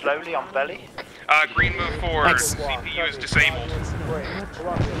boat slowly on belly. Green move forward. Thanks. CPU is disabled.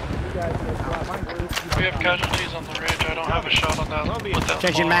 We have casualties on the ridge. I don't have a shot on that. With that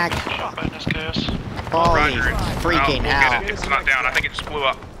Changing law. mag. Shot by NSKS. Holy Roger. freaking We'll hell. get it. It's not down. I think it just blew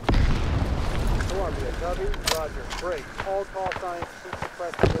up. Columbia, Cubby, Roger, break. All call signs, keep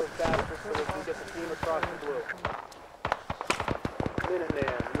suppressing those statuses so we can get the team across the blue.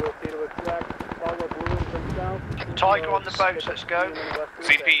 Minuteman, you okay to expect? Follow blue from south. Tiger on the boats, let's go.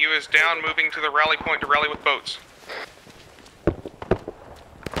 CPU is down, moving to the rally point to rally with boats.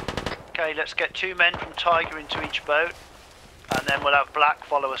 Okay, let's get 2 men from Tiger into each boat, and then we'll have black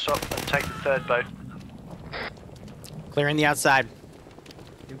follow us up and take the 3rd boat. Clearing the outside.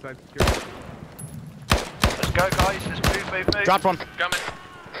 Inside secure. Let's go, guys. Let's move. Dropped one. Coming.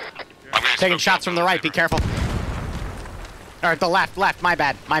 Taking shots from the right. Be careful. Or the left. My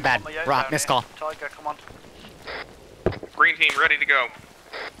bad. Rock, missed call. Tiger, come on. Green team, ready to go.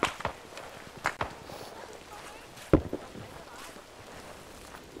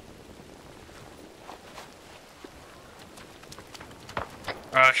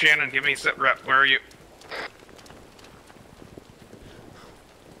 Shannon, give me a sit rep. Where are you?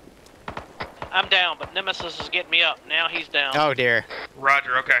 I'm down, but Nemesis is getting me up. Now he's down. Oh dear.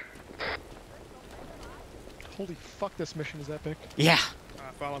 Roger, okay. Holy fuck, this mission is epic. Yeah.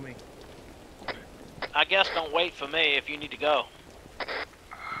 Follow me. I guess don't wait for me if you need to go.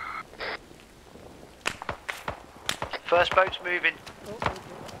 First boat's moving.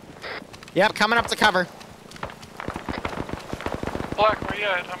 Yep, coming up to cover. Black, where you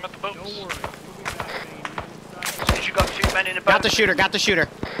at? I'm at the boats. Since you got 2 men in a boat. Got the shooter.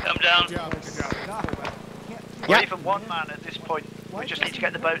 I'm down. Good job. We're Yep. even 1 man at this point. We just need to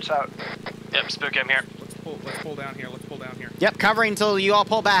get the boats out. Yep, Spook, I'm here. Let's pull down here. Let's pull down here. Yep, covering until you all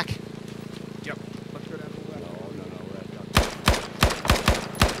pull back. Yep. Let's go down to the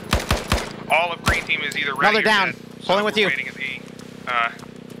left. All of green team is either ready Another or down. dead, so Pulling with we're you. waiting at the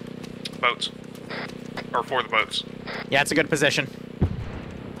boats. Or for the boats. Yeah, it's a good position.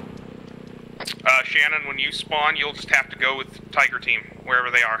 Shannon, when you spawn, you'll just have to go with Tiger team, wherever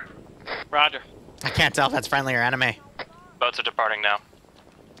they are. Roger. I can't tell if that's friendly or enemy. Boats are departing now.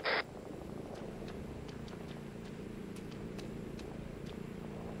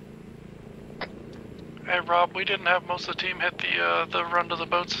 Hey Rob, we didn't have most of the team hit the run to the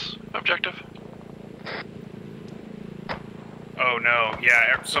boats objective. Oh no,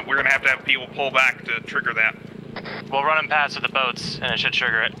 yeah, so we're gonna have people pull back to trigger that. We'll run them past with the boats, and it should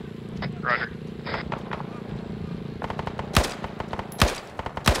trigger it. Roger.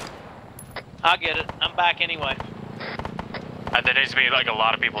 I get it. I'm back anyway. There needs to be like a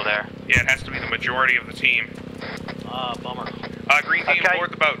lot of people there. Yeah, it has to be the majority of the team. Bummer. Green team Okay.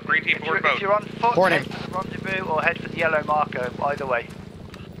 board the boat. Green team board boat. If you're on foot, Board head him. for the rendezvous or head for the yellow marker, either way.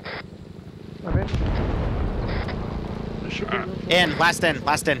 I'm in. Last in.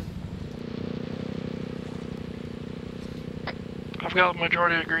 I've got the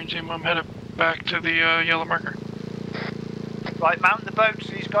majority of the green team. I'm headed back to the yellow marker. Right, mount the boats.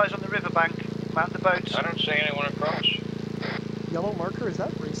 These guys on the riverbank. Mount the boats. I don't see anyone across. Yellow marker, is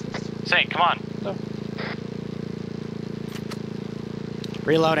that racist? Saint, come on. No.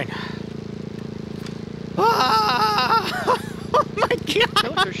 Reloading. Ah! Oh my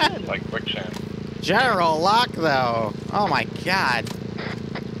god! Like quicksand. General lock though. Oh my god.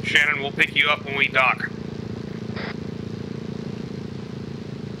 Shannon, we'll pick you up when we dock.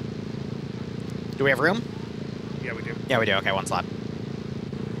 Do we have room? Yeah, we do. Yeah, we do. Okay, 1 slot.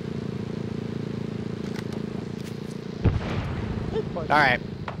 All right.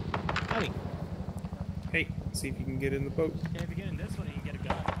 Hey, see if you can get in the boat. Yeah, if you get in this one, you can get a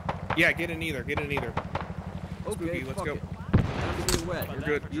gun. Yeah, get in either. Get in either. Okay, Spooky, let's go. Time to get wet. You're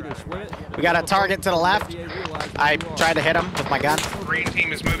good. Either swim it. We got a target to the left. I tried to hit him with my gun. Green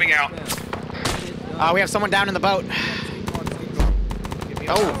team is moving out. We have someone down in the boat.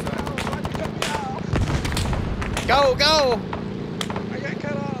 Oh. Go, go! I got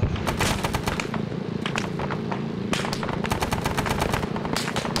cut off.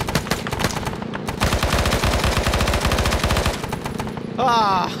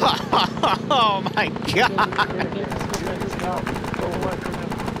 Oh my god!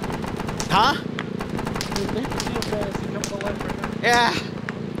 Huh? Yeah.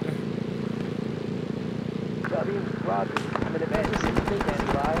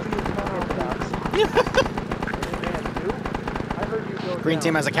 Green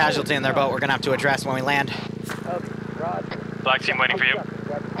team has a casualty in their boat we're gonna have to address when we land. Black team waiting for you.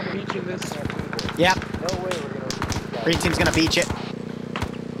 I'm beaching this. Yep. Green team's gonna beach it.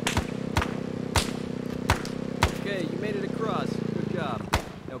 Okay, you made it across. Good job.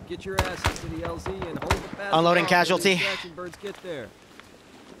 Now get your asses to the LZ and hold the fast. Unloading casualty. Distraction birds get there.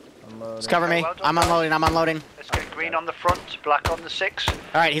 Just cover me. Well done, I'm unloading, I'm unloading. Let's get green on the front, black on the 6.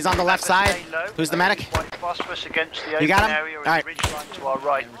 Alright, he's on the left side. Who's the medic? White phosphorus against the You open got him? area and Alright. the ridge line to our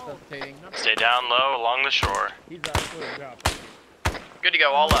right. Stay down low along the shore. Good to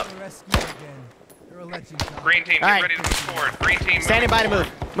go, all up. Rescue again. You're a legend, Tom. Green team, get Alright. ready to move forward. Green team, Standing by to move.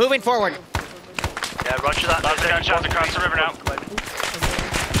 Moving forward. Yeah, roger that. Lots of gunshots across the river now.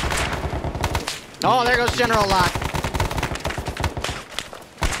 Oh, there goes General Locke.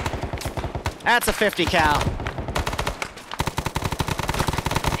 That's a 50 cal.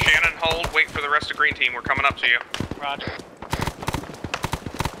 Shannon, hold. Wait for the rest of green team. We're coming up to you. Roger.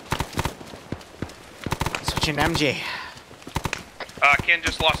 Switching to MG. Ken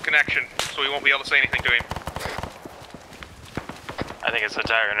just lost connection, so we won't be able to say anything to him. I think it's the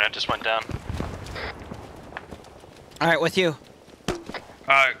tire internet just went down. Alright, with you.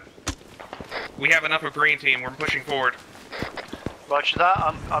 We have enough of green team. We're pushing forward. Roger that.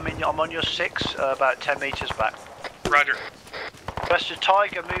 I'm on your 6, about 10 meters back. Roger. Rest of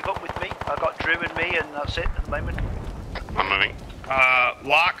Tiger, move up with me. I've got Drew and me, and that's it at the moment. I'm moving.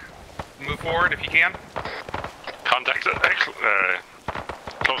 Lock, move forward if you can. Contact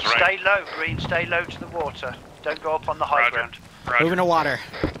close right. Stay low, green. Stay low to the water. Don't go up on the high ground. Roger. Moving to water.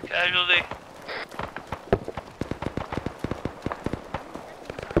 Casualty.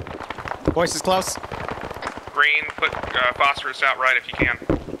 Voice is close. Green, put phosphorus out right if you can.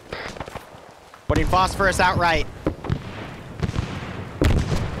 Putting phosphorus out right.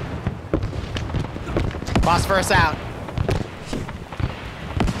 Phosphorus out.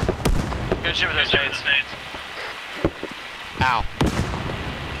 Good shit with those nades. Ow.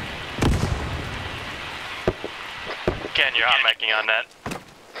 Ken, you're hot making on that.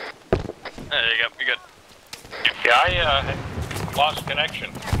 There you go, you're good. Yeah, I lost connection.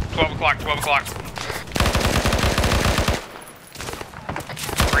 12 o'clock, 12 o'clock.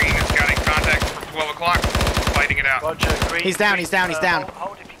 Green is getting contact from 12 o'clock. Fighting it out. Roger, green. He's down, he's down, he's down.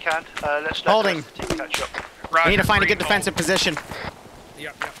 Hold if you can. Let's let Holding. the team catch up. Roger, We need to find a green, good defensive position.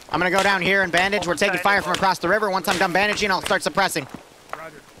 Yep. I'm gonna go down here and bandage. We're taking fire from across the river. Once I'm done bandaging, I'll start suppressing.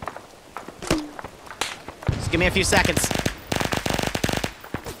 Roger. Just give me a few seconds.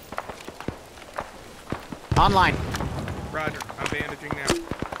 Online. Roger, I'm bandaging now.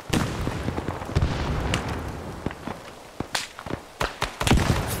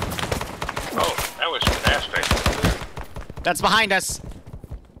 Oh, that was fantastic. That's behind us.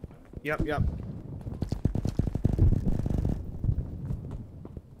 Yep.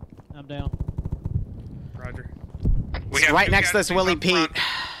 I'm down. Roger. It's right next to this Willie Pete.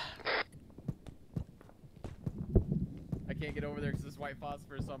 I can't get over there because there's white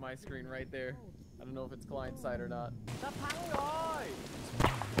phosphorus on my screen right there. I don't know if it's client side or not.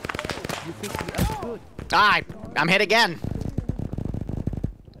 Ah, I'm hit again.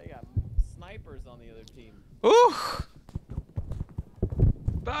 They got snipers on the other team. Ooh.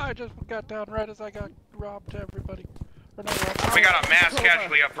 I just got down right as I got robbed, everybody. Or not robbed. We got a mass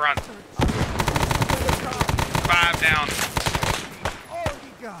casualty up front. 5 down. Oh,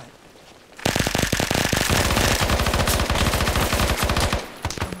 you got it.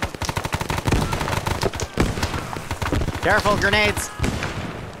 Careful, grenades.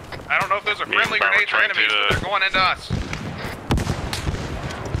 I don't know if those are friendly grenades or enemies, but they're going into us.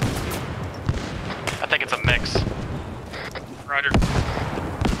 I think it's a mix. Roger.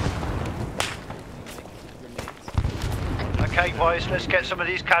 Okay, boys, let's get some of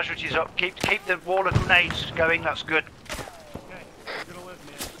these casualties up. Keep the wall of grenades going. That's good.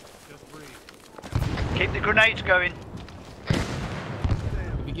 Keep the grenades going.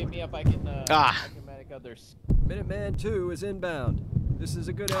 If you get me up, I can medic others. Minuteman 2 is inbound. This is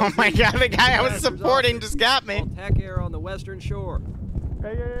a good Oh my god, the guy I was supporting just got me. Attack air on the western shore.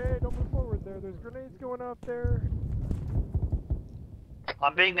 Hey, don't move forward there. There's grenades going out there.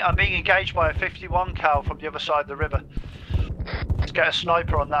 I'm being engaged by a 51 cal from the other side of the river. Let's get a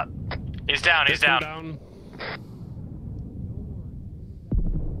sniper on that. He's down, he's down.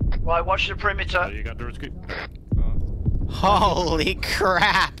 Right, watch the perimeter. You got the rescue. Holy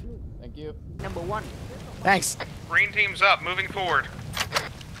crap. Thank you. Number 1. Thanks. Green team's up, moving forward.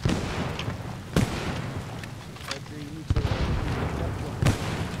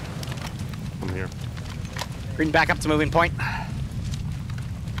 I'm here. Green back up to moving point.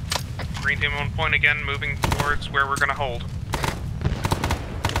 Green team on point again, moving towards where we're gonna hold.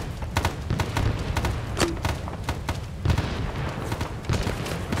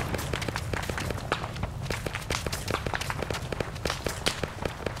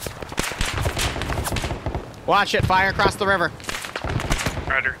 Watch it, fire across the river.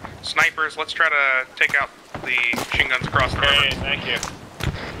 Roger. Snipers, let's try to take out the machine guns across the river. Thank you.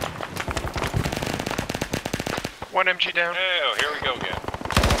 1 MG down. Oh, here we go again.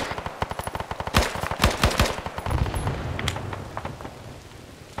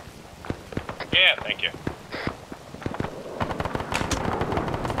 Yeah, thank you.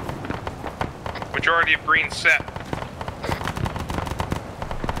 Majority of green set.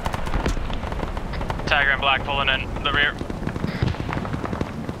 Tiger and black pulling in the rear.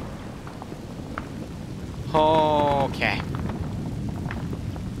 Okay.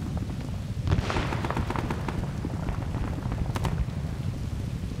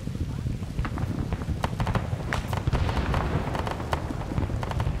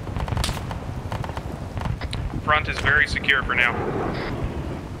 Front is very secure for now.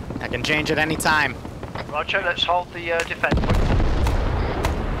 I can change at any time. Roger, let's hold the defense point.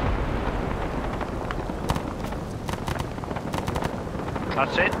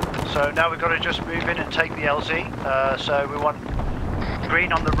 That's it. So now we've got to just move in and take the LZ. So we want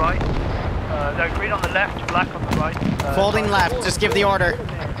green on the right. No, green on the left, black on the right. Folding left, just give the order.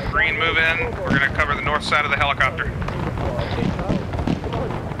 Green, move in. We're gonna cover the north side of the helicopter.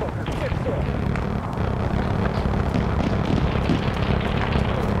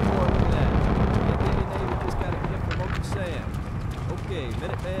 Okay,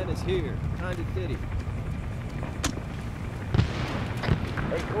 Minuteman is here. Kinda diddy.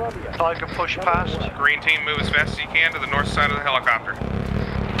 Tiger push past. Green team, move as fast as you can to the north side of the helicopter.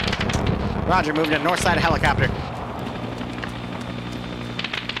 Roger, moving to the north side of helicopter.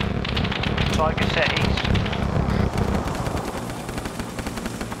 Tiger set east.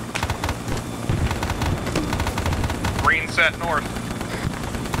 Green set north.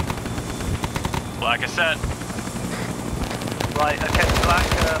 Black is set. Right, okay, black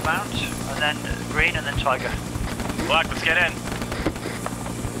mount, and then green, and then tiger. Black, let's get in.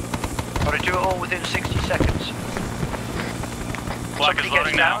 Got to do it all within 60 seconds. Black Somebody is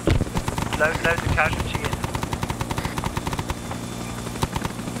loading now. Load the casualty in.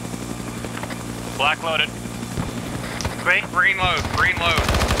 Black loaded. Green? Green load, green load.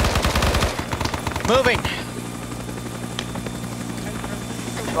 Moving.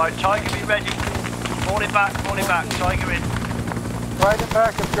 Right, Tiger, be ready. Fall it back, Tiger in. Right in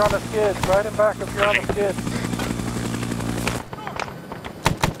back if you're on a skid. Right in back if you're on a skid.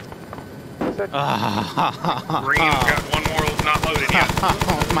 Green's got one more not loaded yet. Oh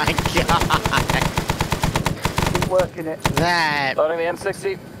my god. Keep working it. That. Loading the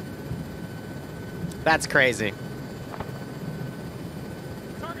M60. That's crazy.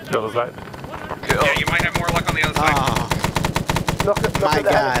 Feels that. Yeah, you might have more luck on the other side. Look at the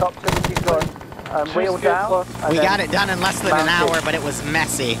helicopter as you go. Wheel down. We got it done in less than an hour, but it was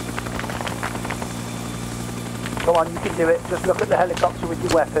messy. Come on, you can do it. Just look at the helicopter with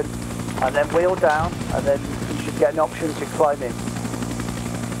your weapon, and then wheel down, and then you should get an option to climb in.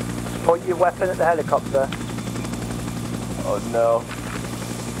 Point your weapon at the helicopter. Oh no.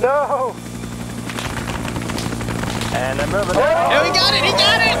 No! And I'm moving. Oh, he got it! He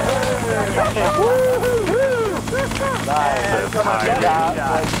got it! Nice.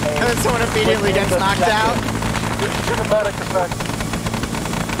 Someone immediately gets knocked out. Dramatic effect.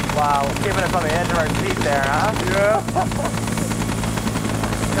 Wow, keeping us on the edge of our seat there, huh? Yeah.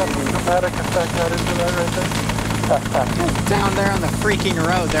 Got some dramatic effect out into that right there. Down there on the freaking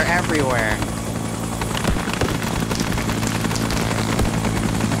road, they're everywhere.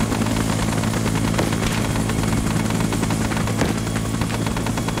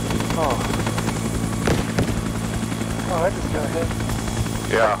 Oh, I just got hit.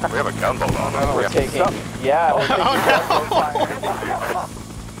 Yeah, we have a gunboat on us. We're taking, yeah, we're taking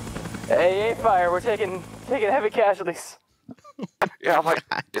AA fire. We're taking heavy casualties. Yeah, I'm like,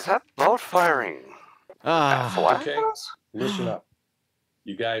 is that boat firing? Okay, listen up.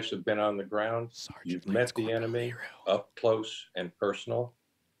 You guys have been on the ground. You've met the enemy up close and personal.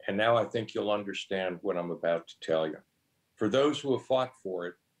 And now I think you'll understand what I'm about to tell you. For those who have fought for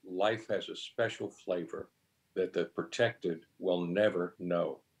it, life has a special flavor that the protected will never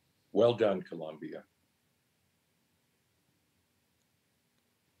know. Well done, Columbia.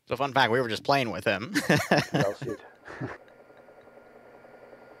 So fun fact, we were just playing with him. Well said.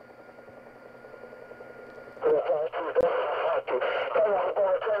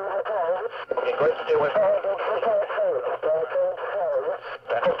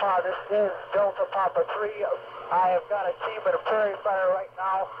 This is Delta Papa 3. I have got a team at a prairie fire right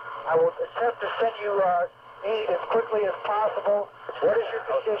now. I will attempt to send you aid as quickly as possible. What is your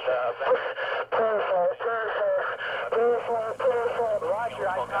condition? Prairie fire, prairie fire, prairie fire, prairie fire. Roger,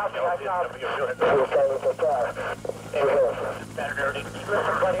 I copy, I copy.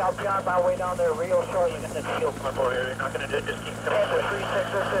 Listen, buddy, I'll be on my way down there real short. You get the field from over here. You're not going to do it. Just keep coming. 3-6,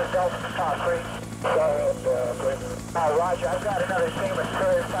 this is Delta Papa 3. Roger, I've got another team at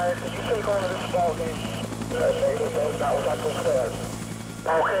prairie fire. Can you take over this ball game?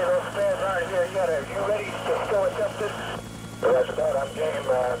 Okay, those fans aren't here yet. Are you ready to go attempt this? Roger that, I'm game.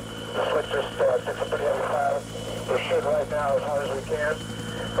 The switch just took a pretty heavy fire. We're shooting right now as hard as we can.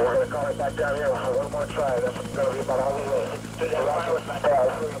 And we're going to call it back down here for one more try. That's going to be about all we need. This is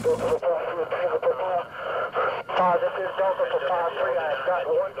Delta Papa 3. I've got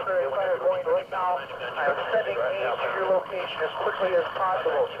one prairie fire going right now. I'm sending aid to your location as quickly as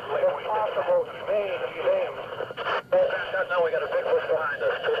possible. If possible, evade. Now we got a big push behind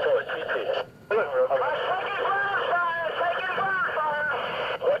us. Push forward, CT.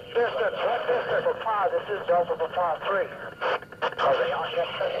 What distance? Papa, this is Delta Papa 3. Are they on yet?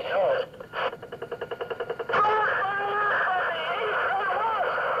 No.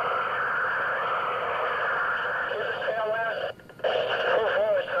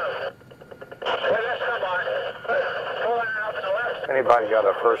 Anybody got a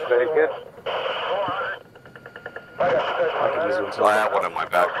first aid kit? I have one in my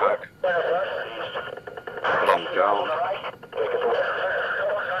backpack. But I'm down.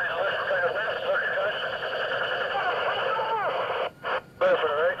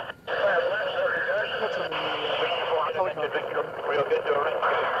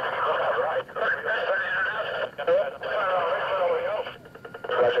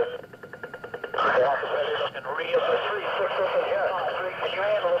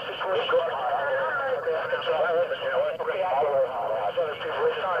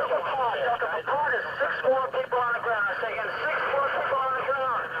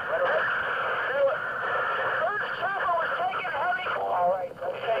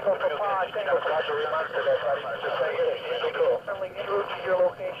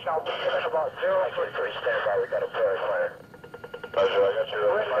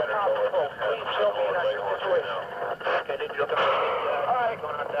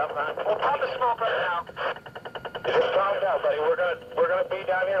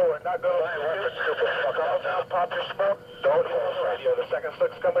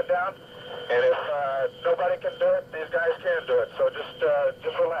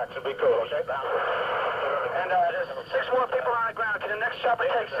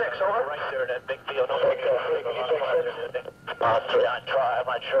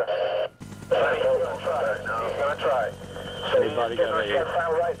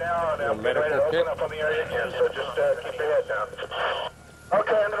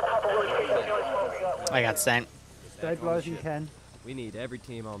 I got sent. Stabilizing Ken. We need every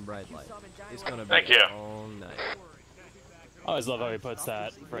team on bright light. It's gonna be Thank you. all night. I always love how he puts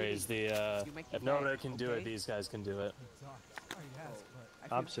that phrase, if no one can do it, these guys can do it.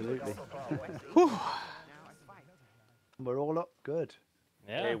 Absolutely. We're all up good.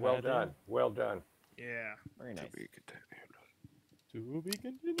 Yeah, hey, well done. Well done. Yeah. Very nice. To be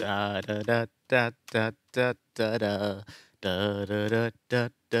continued. Da da da da da da da da da da da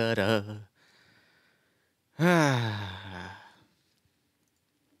da da.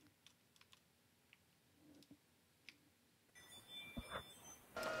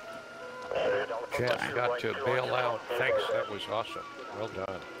 Chance got to bail out. Thanks, that was awesome. Well done.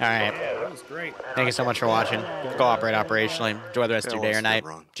 All right. Yeah, that was great. Thank you so much for watching. Cooperate operationally. Enjoy the rest of your day or night.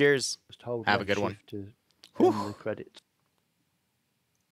 Cheers. Have a good one. The credits.